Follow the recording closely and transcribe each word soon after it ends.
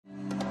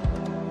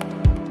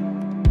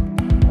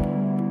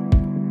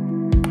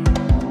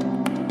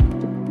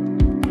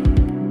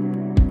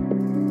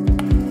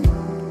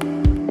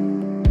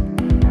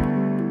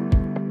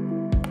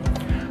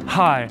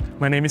Hi,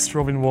 my name is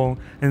Robin Wong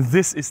and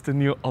this is the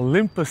new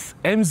Olympus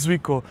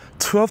M.Zuiko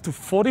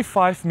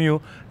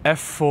 12-45mm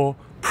f4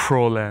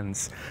 Pro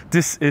lens.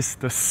 This is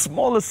the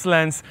smallest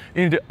lens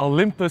in the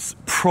Olympus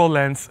Pro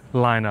lens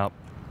lineup.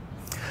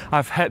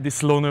 I've had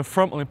this loaner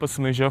from Olympus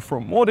Malaysia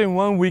for more than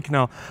 1 week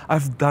now.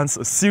 I've done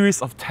a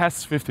series of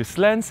tests with this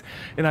lens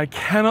and I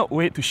cannot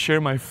wait to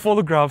share my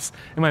photographs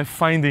and my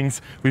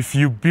findings with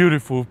you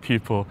beautiful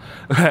people.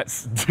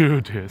 Let's do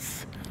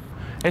this.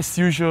 As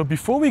usual,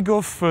 before we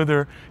go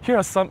further, here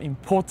are some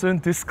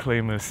important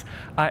disclaimers.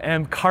 I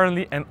am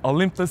currently an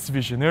Olympus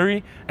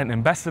visionary and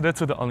ambassador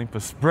to the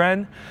Olympus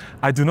brand.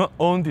 I do not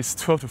own this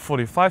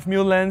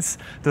 12-45mm lens.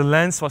 The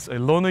lens was a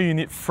loaner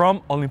unit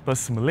from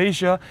Olympus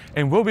Malaysia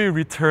and will be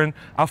returned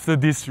after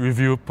these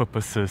review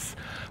purposes.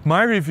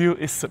 My review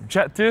is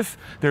subjective.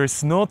 There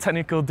is no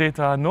technical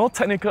data, no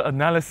technical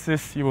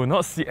analysis. You will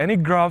not see any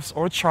graphs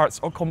or charts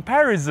or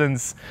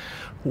comparisons.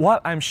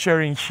 What I'm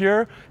sharing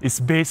here is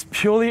based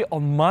purely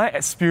on my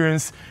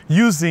experience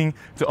using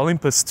the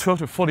Olympus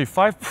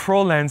 12-45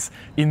 Pro lens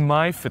in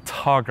my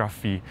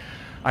photography.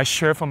 I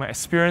share from my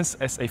experience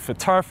as a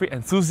photography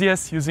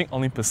enthusiast using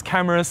Olympus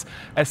cameras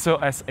as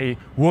well as a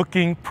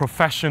working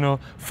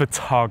professional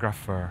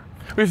photographer.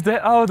 With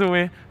that out of the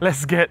way,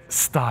 let's get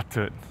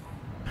started.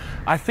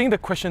 I think the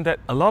question that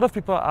a lot of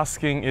people are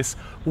asking is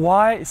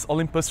why is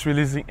Olympus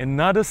releasing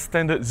another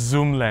standard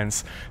zoom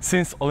lens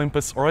since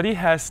Olympus already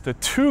has the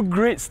two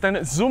great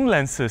standard zoom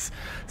lenses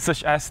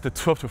such as the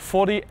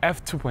 12-40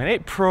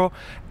 f2.8 Pro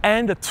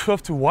and the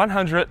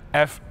 12-100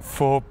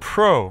 f4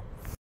 Pro.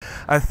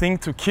 I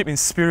think to keep in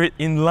spirit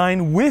in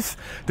line with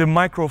the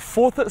Micro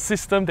Four Thirds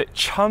system that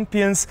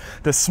champions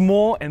the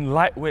small and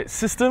lightweight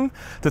system,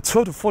 the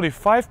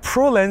 12-45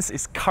 Pro lens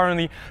is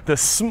currently the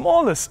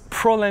smallest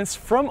Pro lens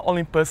from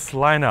Olympus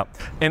lineup.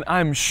 And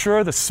I'm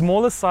sure the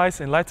smaller size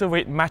and lighter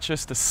weight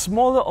matches the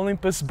smaller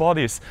Olympus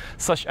bodies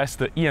such as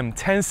the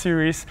EM10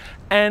 series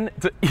and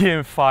the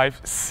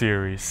EM5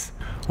 series.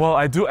 While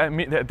I do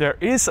admit that there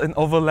is an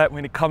overlap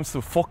when it comes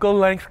to focal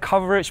length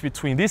coverage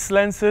between these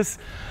lenses,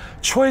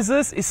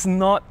 choices is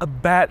not a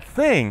bad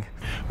thing.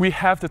 We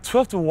have the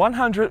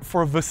 12-100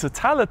 for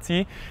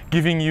versatility,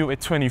 giving you a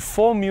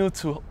 24mm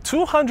to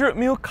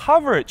 200mm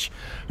coverage.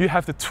 You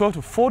have the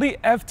 12-40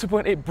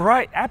 f2.8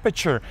 bright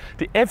aperture.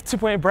 The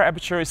f2.8 bright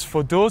aperture is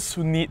for those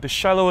who need the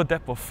shallower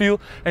depth of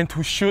field and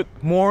to shoot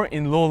more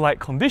in low light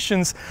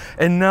conditions.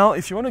 And now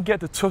if you want to get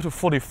the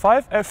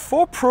 12-45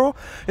 f4 Pro,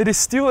 it is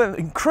still an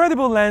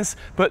incredible lens,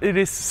 but it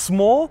is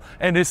small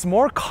and is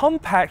more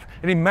compact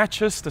and it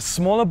matches the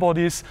smaller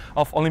bodies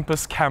of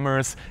Olympus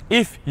cameras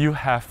if you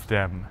have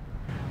them.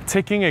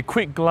 Taking a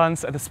quick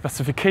glance at the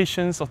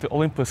specifications of the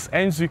Olympus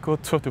M.Zuiko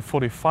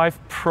 12-45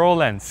 Pro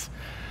lens.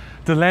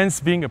 The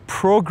lens, being a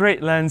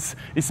pro-grade lens,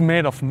 is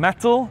made of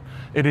metal,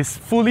 it is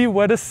fully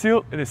weather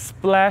sealed, it is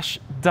splash,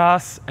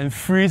 dust and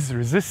freeze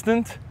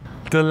resistant.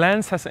 The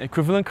lens has an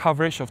equivalent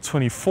coverage of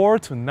 24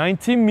 to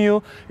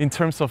 90mm in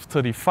terms of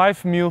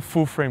 35mm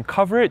full frame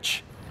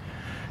coverage.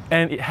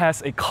 And it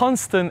has a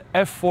constant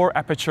f4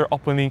 aperture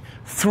opening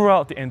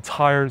throughout the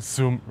entire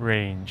zoom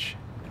range.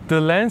 The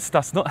lens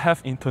does not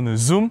have internal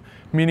zoom,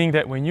 meaning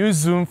that when you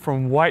zoom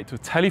from wide to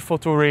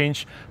telephoto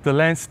range, the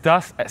lens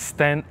does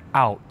extend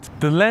out.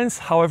 The lens,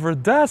 however,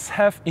 does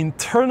have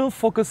internal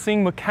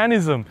focusing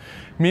mechanism,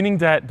 meaning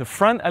that the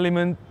front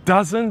element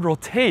doesn't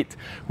rotate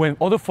when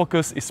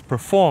autofocus is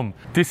performed.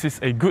 This is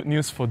a good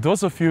news for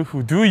those of you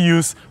who do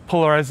use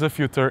polarizer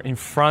filter in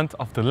front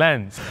of the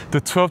lens.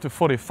 The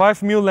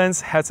 12-45mm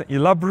lens has an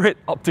elaborate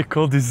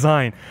optical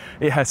design.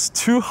 It has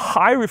two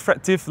high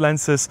refractive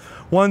lenses,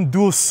 one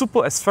dual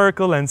super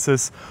aspherical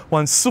lenses,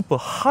 one super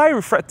high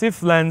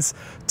refractive lens,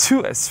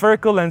 two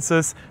aspherical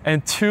lenses,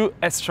 and two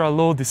extra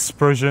low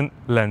dispersion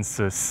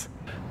lenses.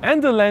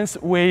 And the lens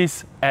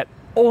weighs at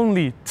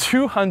only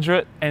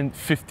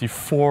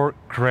 254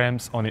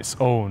 grams on its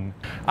own.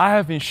 I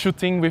have been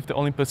shooting with the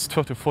Olympus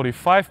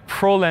 12-45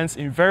 Pro lens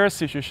in various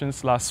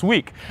situations last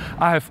week.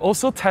 I have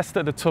also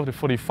tested the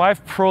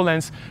 12-45 Pro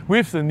lens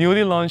with the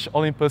newly launched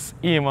Olympus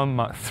E-M10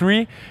 Mark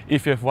III.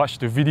 If you have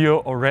watched the video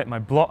or read my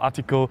blog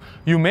article,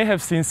 you may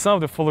have seen some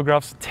of the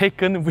photographs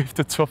taken with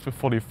the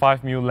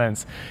 12-45mm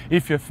lens.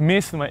 If you have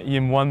missed my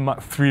E-M10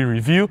 Mark III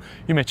review,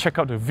 you may check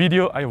out the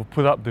video. I will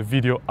put up the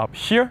video up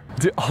here.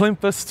 The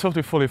Olympus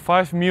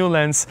 12-45mm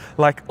lens,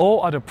 like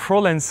all other Pro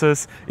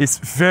lenses,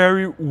 is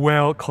very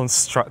well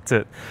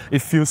constructed.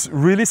 It feels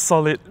really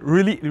solid,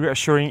 really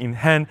reassuring in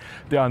hand.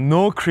 There are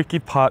no creaky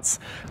parts,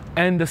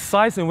 and the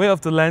size and weight of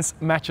the lens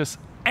matches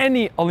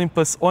any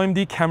Olympus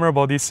OM-D camera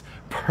bodies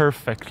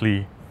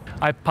perfectly.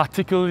 I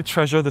particularly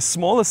treasure the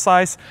smaller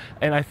size,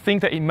 and I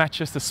think that it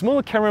matches the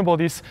smaller camera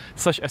bodies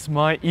such as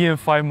my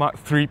EM5 Mark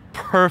III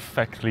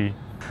perfectly.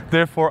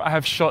 Therefore, I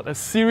have shot a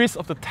series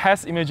of the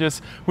test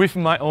images with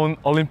my own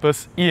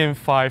Olympus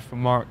EM5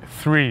 Mark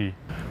III.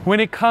 When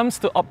it comes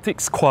to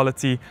optics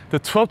quality, the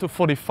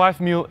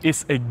 12-45mm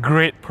is a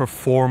great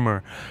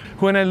performer.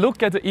 When I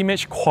look at the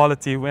image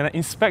quality, when I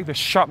inspect the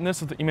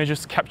sharpness of the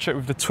images captured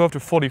with the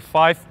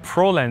 12-45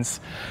 Pro lens,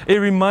 it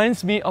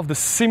reminds me of the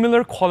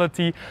similar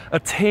quality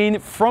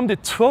attained from the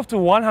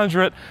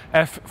 12-100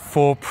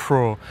 f4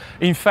 Pro.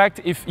 In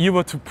fact, if you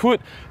were to put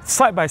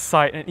side by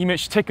side an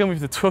image taken with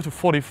the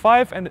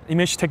 12-45 and an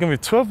image taken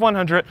with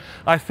 12-100,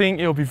 I think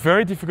it will be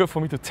very difficult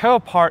for me to tell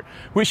apart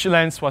which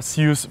lens was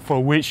used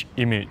for which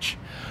image.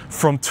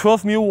 From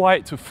 12mm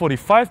wide to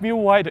 45mm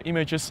wide, the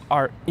images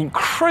are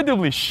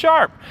incredibly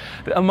sharp.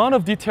 The amount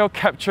of detail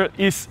captured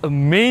is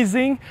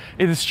amazing.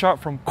 It is sharp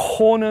from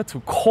corner to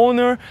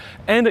corner,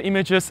 and the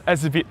images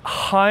exhibit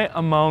high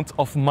amount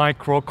of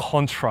micro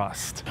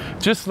contrast.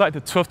 Just like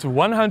the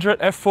 12-100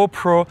 f4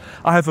 Pro,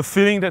 I have a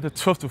feeling that the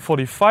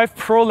 12-45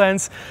 Pro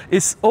lens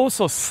is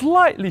also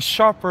slightly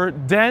sharper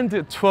than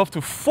the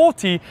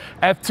 12-40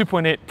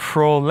 f2.8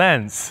 Pro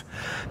lens.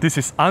 This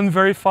is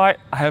unverified.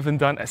 I haven't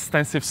done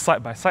extensive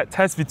side-by-side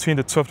tests between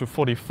the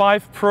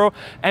 12-45 Pro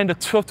and the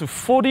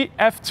 12-40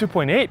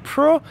 f2.8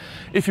 Pro.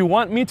 If you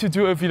want me to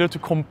do a video to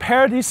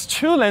compare these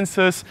two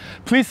lenses,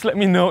 please let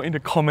me know in the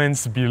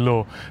comments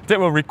below. That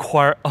will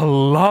require a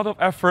lot of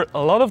effort,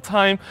 a lot of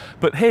time,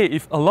 but hey,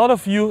 if a lot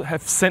of you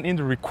have sent in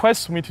the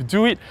request for me to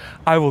do it,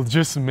 I will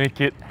just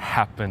make it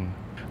happen.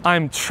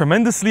 I'm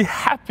tremendously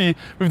happy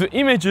with the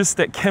images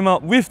that came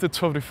out with the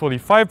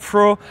 12-45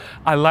 Pro.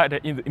 I like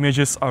that the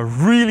images are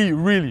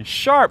really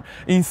sharp.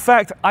 In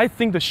fact, I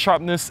think the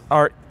sharpness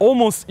are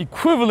almost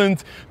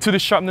equivalent to the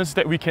sharpness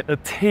that we can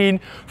attain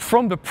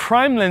from the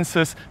prime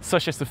lenses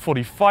such as the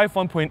 45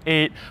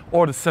 1.8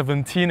 or the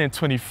 17 and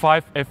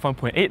 25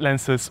 f1.8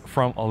 lenses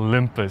from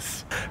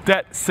Olympus.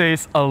 That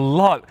says a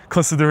lot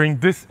considering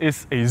this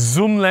is a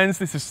zoom lens,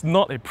 this is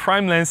not a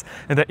prime lens,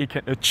 and that it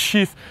can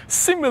achieve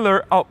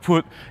similar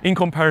output in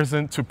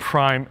comparison to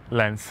prime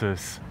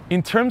lenses.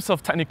 In terms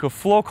of technical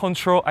flow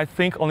control, I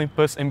think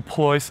Olympus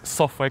employs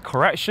software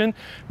correction,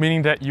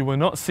 meaning that you will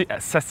not see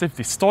excessive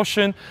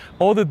distortion,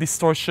 or the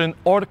distortion,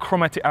 or the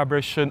chromatic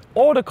aberration,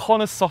 or the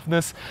corner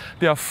softness.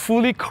 They are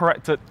fully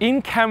corrected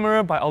in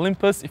camera by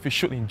Olympus. If you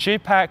shoot in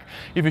JPEG,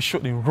 if you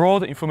shoot in RAW,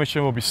 the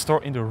information will be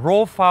stored in the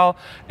RAW file,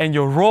 and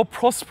your RAW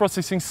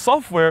post-processing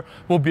software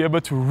will be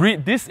able to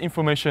read this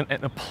information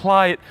and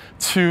apply it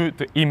to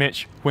the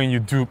image when you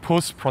do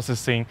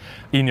post-processing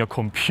in your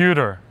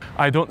computer.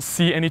 I don't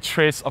see any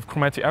trace of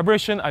chromatic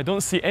aberration, I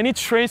don't see any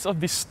trace of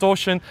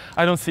distortion,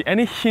 I don't see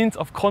any hint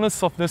of corner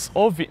softness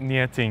or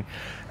vignetting.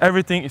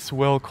 Everything is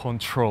well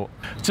controlled.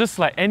 Just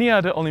like any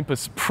other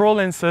Olympus Pro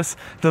lenses,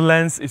 the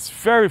lens is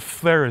very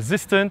flare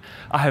resistant.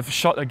 I have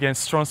shot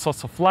against strong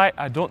source of light.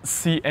 I don't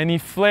see any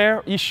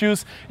flare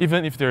issues.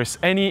 Even if there is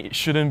any, it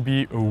shouldn't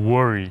be a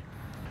worry.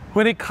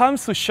 When it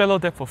comes to shallow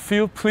depth of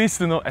field, please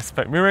do not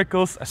expect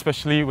miracles,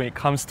 especially when it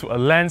comes to a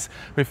lens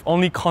with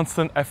only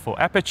constant f4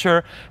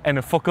 aperture and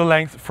a focal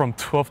length from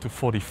 12 to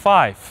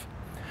 45.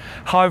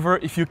 However,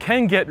 if you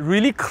can get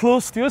really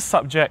close to your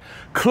subject,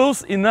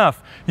 close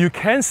enough, you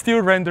can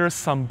still render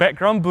some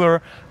background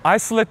blur,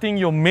 isolating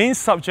your main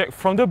subject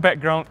from the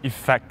background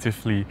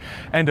effectively.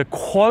 And the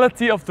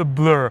quality of the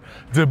blur,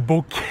 the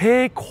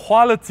bokeh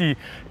quality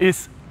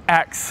is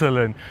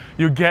excellent.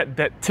 You get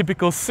that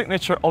typical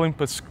signature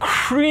Olympus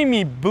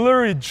creamy,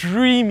 blurry,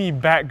 dreamy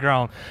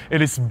background.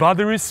 It is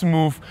buttery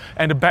smooth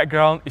and the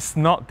background is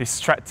not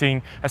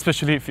distracting,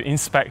 especially if you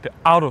inspect the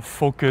out of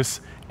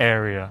focus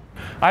area.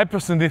 I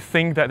personally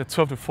think that the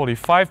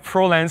 12-45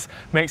 Pro lens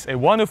makes a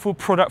wonderful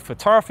product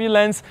photography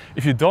lens.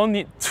 If you don't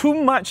need too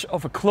much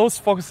of a close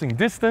focusing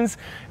distance,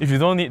 if you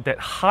don't need that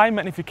high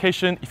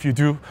magnification, if you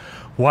do,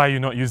 why are you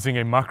not using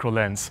a macro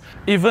lens?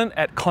 Even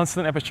at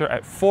constant aperture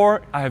at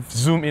 4, I have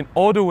zoomed in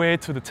all the way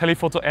to the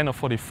telephoto end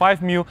of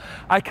 45mm,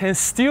 I can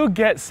still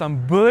get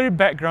some blurry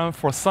background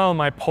for some of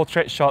my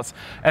portrait shots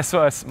as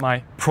well as my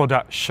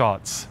product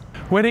shots.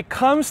 When it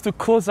comes to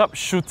close-up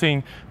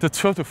shooting, the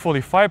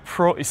 12-45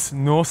 Pro is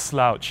no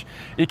slouch.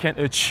 It can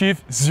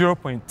achieve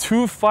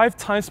 0.25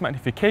 times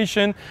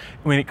magnification.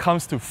 When it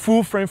comes to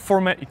full frame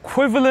format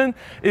equivalent,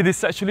 it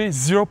is actually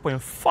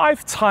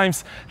 0.5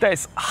 times. That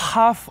is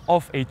half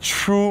of a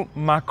true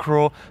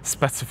macro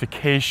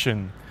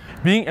specification.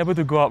 Being able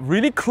to go up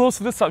really close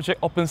to the subject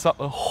opens up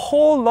a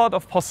whole lot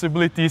of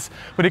possibilities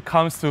when it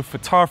comes to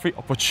photography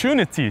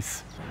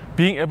opportunities.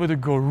 Being able to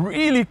go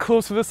really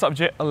close to the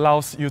subject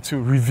allows you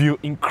to reveal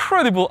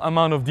incredible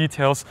amount of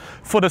details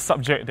for the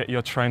subject that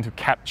you're trying to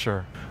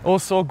capture.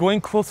 Also,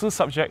 going close to the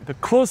subject, the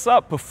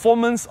close-up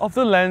performance of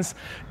the lens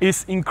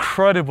is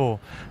incredible.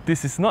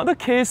 This is not the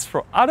case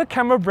for other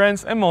camera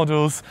brands and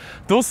models.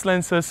 Those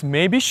lenses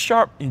may be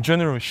sharp in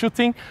general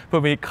shooting,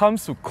 but when it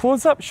comes to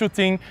close-up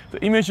shooting,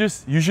 the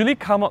images usually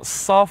come out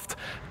soft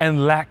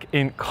and lack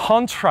in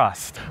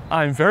contrast.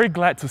 I'm very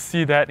glad to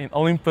see that in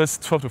Olympus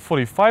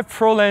 12-45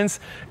 Pro lens,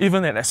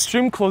 even at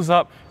extreme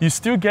close-up, you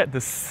still get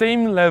the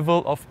same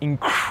level of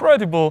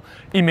incredible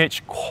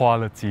image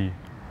quality.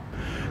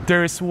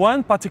 There is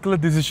one particular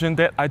decision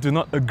that I do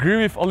not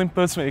agree with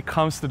Olympus when it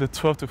comes to the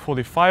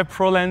 12-45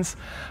 Pro lens.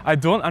 I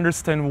don't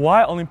understand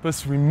why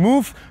Olympus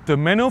removed the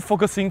manual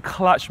focusing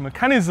clutch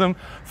mechanism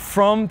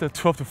from the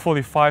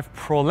 12-45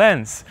 Pro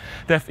lens.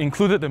 They've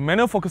included the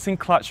manual focusing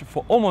clutch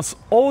for almost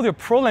all their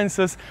Pro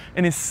lenses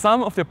and in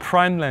some of their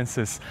prime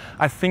lenses.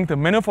 I think the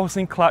manual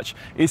focusing clutch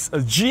is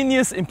a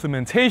genius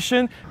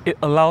implementation. It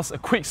allows a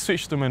quick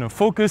switch to manual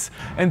focus,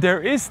 and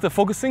there is the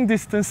focusing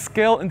distance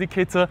scale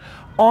indicator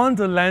on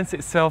the lens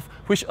itself,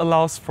 which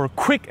allows for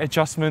quick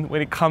adjustment when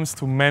it comes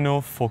to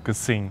manual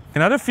focusing.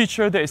 Another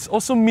feature that is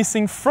also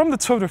missing from the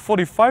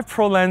 12-45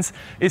 Pro lens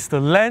is the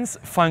lens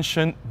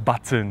function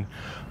button.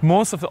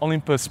 Most of the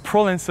Olympus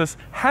Pro lenses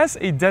has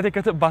a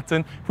dedicated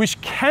button which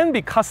can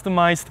be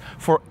customized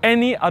for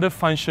any other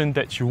function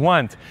that you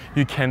want.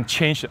 You can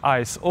change the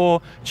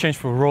ISO, change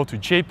from RAW to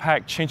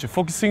JPEG, change the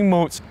focusing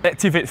modes,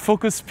 activate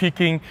focus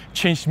peaking,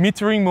 change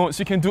metering modes.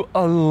 You can do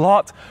a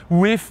lot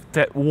with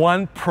that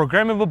one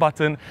programmable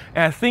button,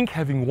 and I think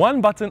having one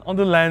button on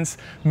the lens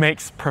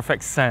makes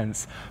perfect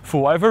sense.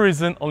 For whatever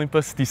reason,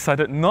 Olympus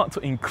decided not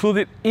to include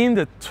it in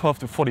the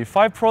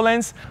 12-45 Pro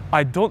lens.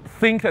 I don't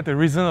think that the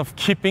reason of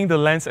keeping the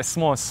lens as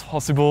small as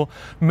possible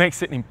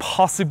makes it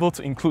impossible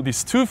to include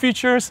these two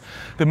features.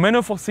 The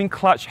manual focusing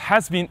clutch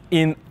has been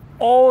in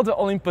all the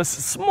Olympus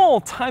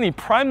small tiny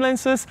prime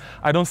lenses.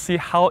 I don't see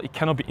how it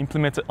cannot be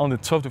implemented on the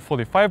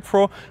 12-45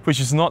 Pro, which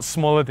is not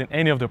smaller than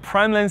any of the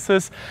prime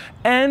lenses.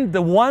 And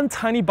the one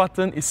tiny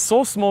button is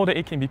so small that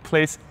it can be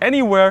placed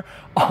anywhere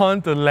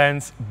on the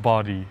lens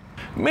body.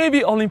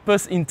 Maybe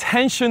Olympus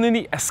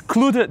intentionally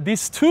excluded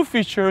these two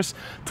features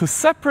to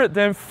separate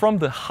them from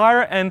the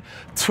higher end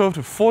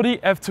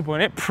 12-40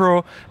 f2.8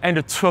 Pro and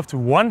the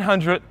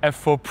 12-100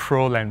 f4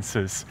 Pro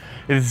lenses.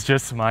 It is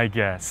just my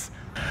guess.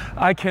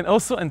 I can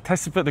also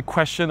anticipate the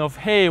question of,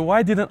 hey,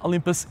 why didn't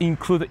Olympus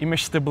include the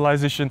image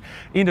stabilization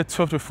in the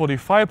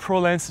 12-45 Pro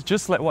lens,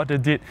 just like what they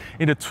did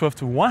in the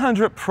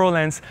 12-100 Pro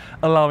lens,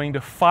 allowing the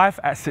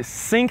 5-axis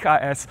sync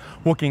IS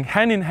working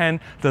hand in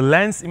hand, the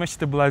lens image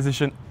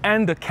stabilization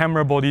and the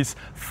camera body's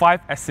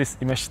 5-axis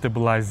image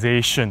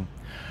stabilization.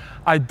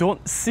 I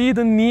don't see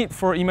the need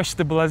for image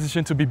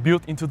stabilization to be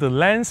built into the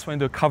lens when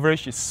the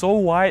coverage is so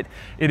wide.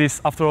 It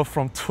is, after all,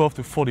 from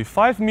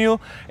 12-45mm,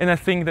 and I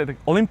think that the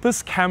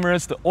Olympus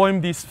cameras, the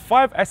OM-D's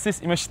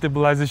 5-axis image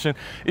stabilization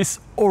is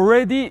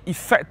already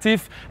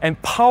effective and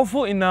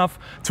powerful enough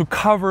to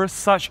cover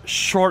such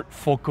short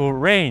focal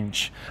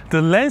range.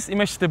 The lens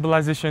image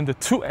stabilization, the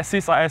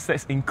 2-axis IS that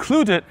is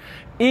included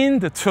in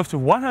the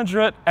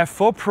 12-100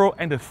 f4 Pro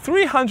and the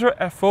 300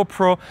 f4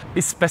 Pro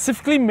is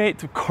specifically made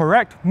to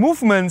correct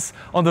movements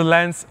on the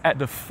lens at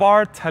the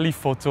far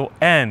telephoto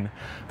end.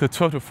 The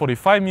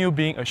 12-45mm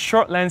being a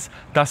short lens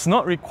does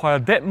not require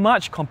that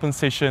much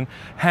compensation,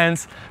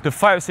 hence the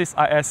 5-axis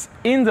IS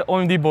in the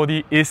OM-D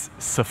body is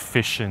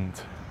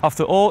sufficient.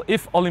 After all,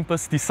 if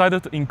Olympus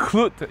decided to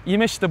include the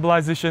image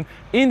stabilization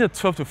in the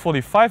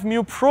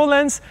 12-45mm Pro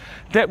lens,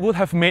 that would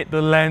have made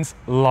the lens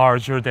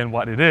larger than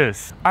what it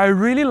is. I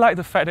really like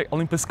the fact that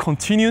Olympus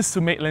continues to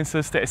make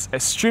lenses that is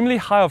extremely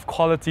high of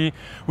quality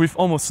with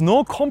almost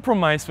no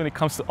compromise when it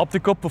comes to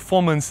optical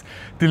performance,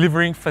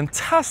 delivering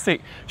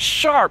fantastic,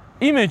 sharp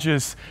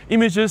images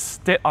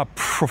that are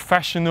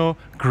professional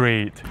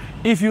grade.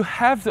 If you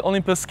have the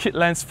Olympus kit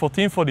lens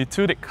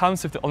 1442 that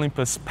comes with the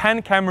Olympus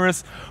PEN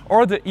cameras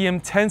or the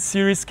E-M10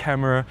 series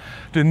camera,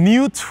 the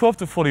new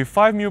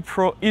 12-45mm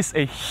Pro is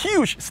a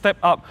huge step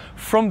up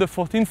from the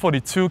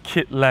 1442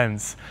 kit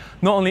lens.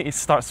 Not only it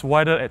starts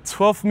wider at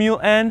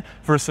 12mm end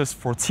versus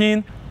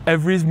 14,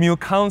 every mil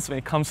counts when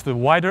it comes to the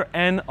wider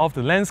end of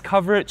the lens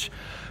coverage.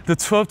 The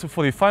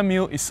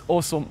 12-45mm is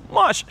also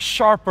much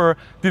sharper,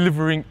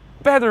 delivering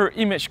better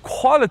image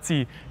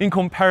quality in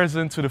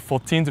comparison to the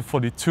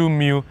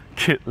 14-42mm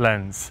kit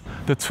lens.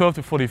 The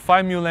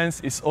 12-45mm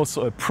lens is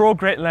also a pro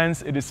grade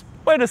lens. It is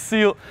weather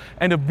sealed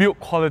and the build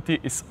quality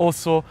is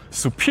also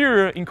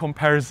superior in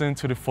comparison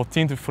to the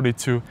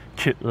 14-42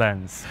 kit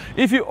lens.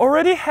 If you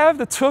already have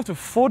the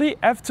 12-40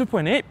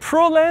 f2.8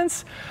 Pro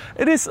lens,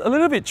 it is a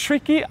little bit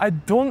tricky. I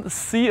don't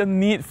see a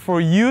need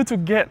for you to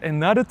get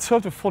another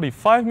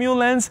 12-45mm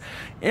lens.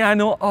 And I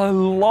know a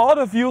lot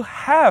of you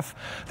have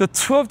the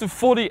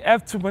 12-40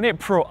 f2.8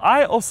 Pro.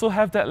 I also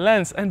have that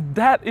lens, and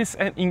that is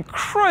an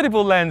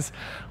incredible lens.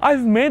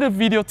 I've made a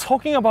video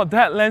talking about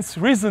that lens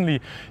recently.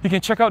 You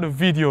can check out the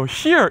video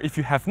here if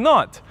you have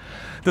not.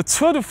 The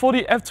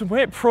 12-40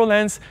 f2.8 Pro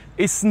lens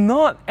is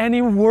not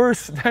any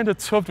worse than the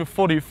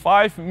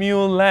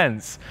 12-45mm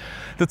lens.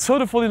 The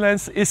 12-40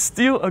 lens is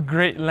still a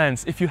great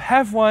lens. If you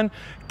have one,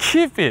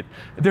 keep it.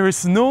 There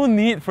is no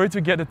need for you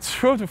to get the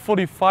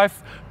 12-45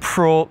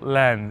 Pro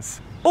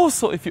lens.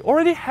 Also, if you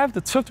already have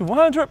the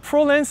 12-100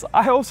 Pro lens,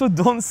 I also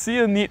don't see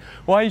a need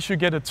why you should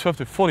get a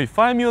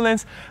 12-45mm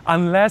lens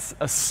unless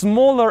a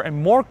smaller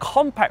and more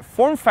compact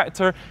form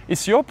factor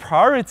is your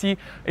priority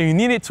and you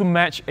need it to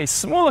match a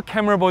smaller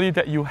camera body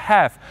that you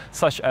have,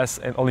 such as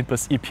an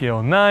Olympus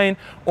EPL9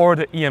 or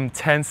the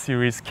E-M10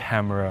 series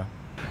camera.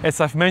 As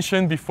I've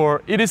mentioned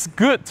before, it is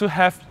good to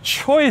have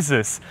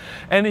choices.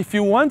 And if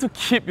you want to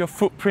keep your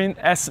footprint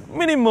as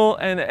minimal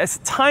and as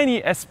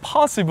tiny as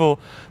possible,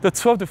 the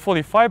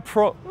 12-45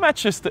 Pro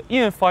matches the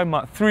EM5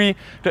 Mark III,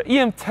 the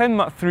EM10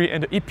 Mark III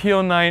and the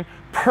EPO9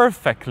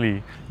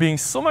 perfectly. Being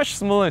so much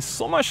smaller and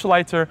so much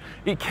lighter,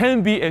 it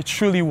can be a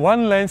truly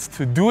one lens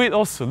to do it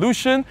all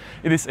solution.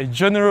 It is a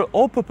general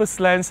all-purpose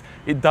lens.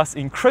 It does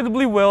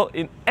incredibly well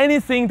in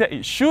anything that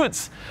it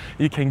shoots.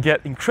 You can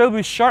get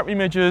incredibly sharp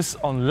images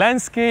on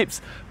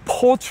landscapes,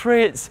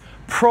 portraits,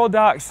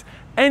 products,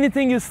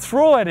 anything you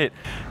throw at it.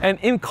 And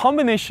in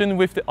combination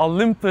with the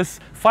Olympus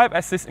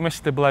 5-axis image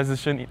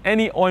stabilization in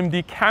any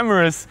OM-D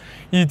cameras,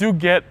 you do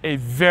get a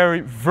very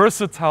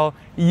versatile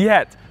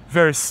yet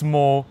very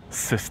small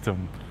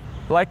system.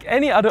 Like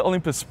any other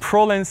Olympus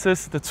Pro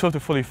lenses, the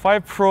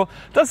 12-45 Pro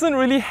doesn't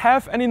really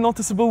have any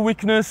noticeable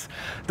weakness.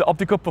 The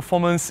optical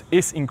performance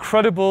is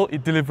incredible.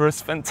 It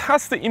delivers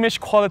fantastic image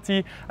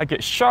quality. I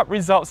get sharp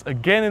results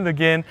again and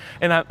again,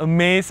 and I'm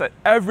amazed at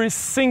every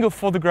single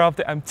photograph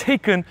that I'm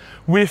taken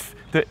with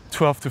the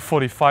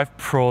 12-45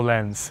 Pro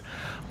lens.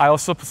 I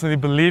also personally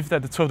believe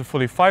that the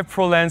 12-45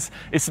 Pro lens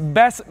is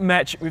best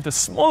matched with the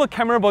smaller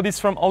camera bodies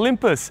from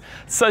Olympus,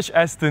 such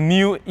as the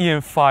new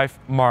EM5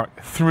 Mark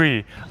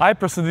III. I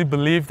personally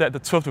believe that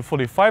the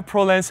 12-45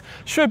 Pro lens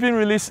should have been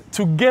released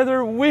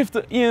together with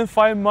the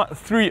EM5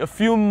 Mark III a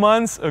few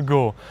months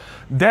ago.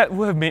 That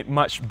would have made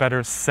much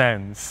better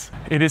sense.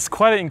 It is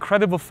quite an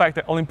incredible fact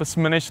that Olympus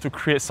managed to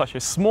create such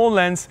a small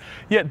lens,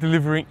 yet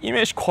delivering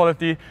image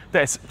quality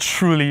that is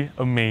truly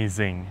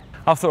amazing.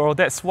 After all,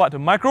 that's what the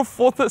Micro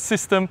Four Thirds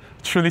system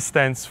truly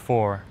stands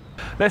for.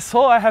 That's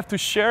all I have to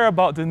share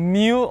about the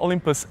new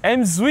Olympus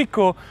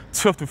M.Zuiko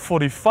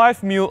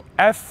 12-45mm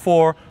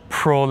f4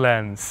 Pro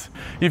lens.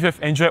 If you have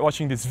enjoyed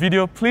watching this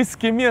video, please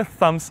give me a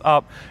thumbs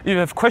up. If you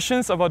have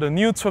questions about the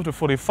new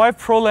 12-45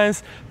 Pro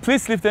lens,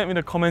 please leave them in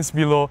the comments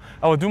below.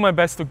 I will do my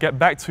best to get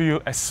back to you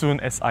as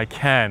soon as I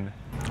can.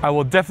 I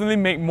will definitely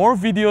make more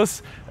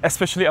videos,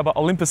 especially about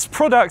Olympus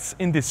products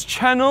in this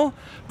channel.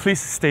 Please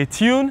stay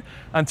tuned.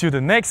 Until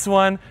the next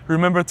one,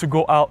 remember to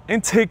go out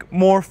and take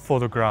more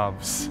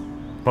photographs.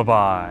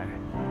 Bye-bye.